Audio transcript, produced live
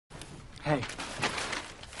Hey.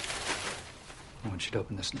 I want you to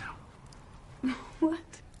open this now. What?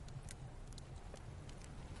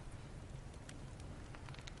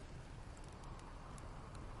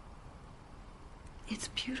 It's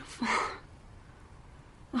beautiful.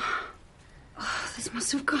 Oh, this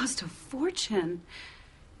must have cost a fortune.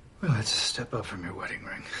 Well, it's a step up from your wedding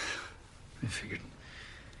ring. I figured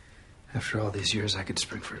after all these years I could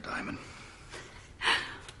spring for a diamond.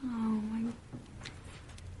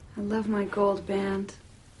 I love my gold band.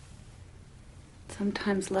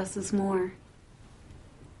 Sometimes less is more.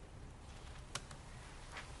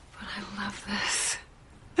 But I love this.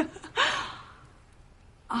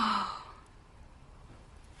 Oh.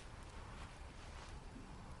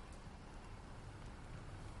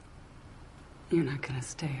 You're not gonna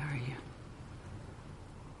stay, are you?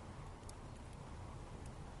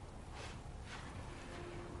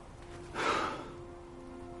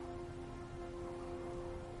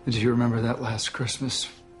 Do you remember that last Christmas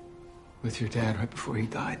with your dad right before he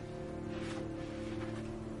died?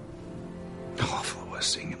 How awful it was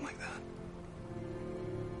seeing him like that.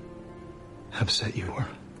 How upset you were.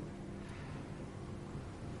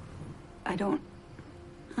 I don't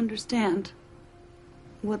understand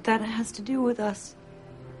what that has to do with us.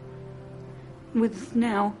 With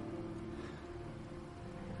now.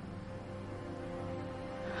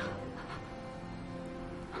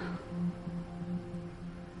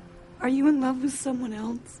 Are you in love with someone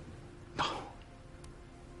else? No.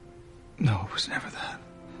 No, it was never that.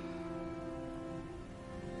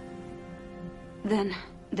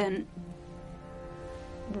 Then,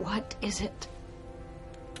 what is it?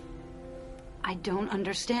 I don't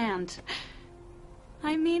understand.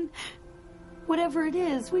 I mean, whatever it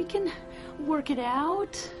is, we can work it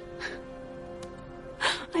out.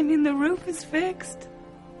 I mean, the roof is fixed.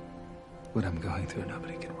 What I'm going through,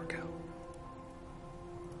 nobody can work out.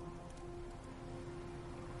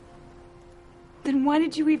 Then why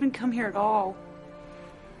did you even come here at all?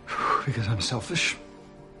 Because I'm selfish.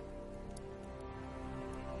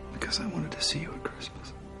 Because I wanted to see you at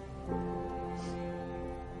Christmas.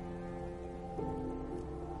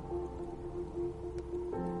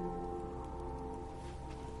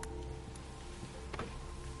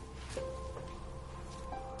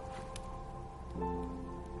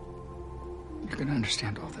 You're gonna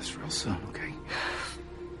understand all this real soon, okay?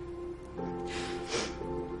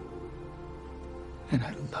 And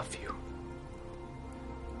I love you.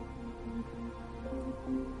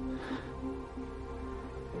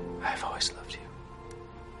 I've always loved you.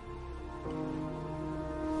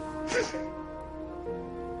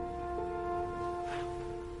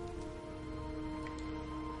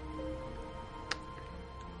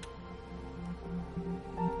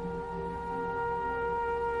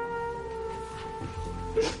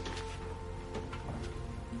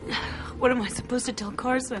 What am I supposed to tell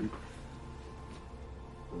Carson?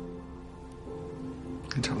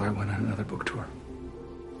 Until I went on another book tour.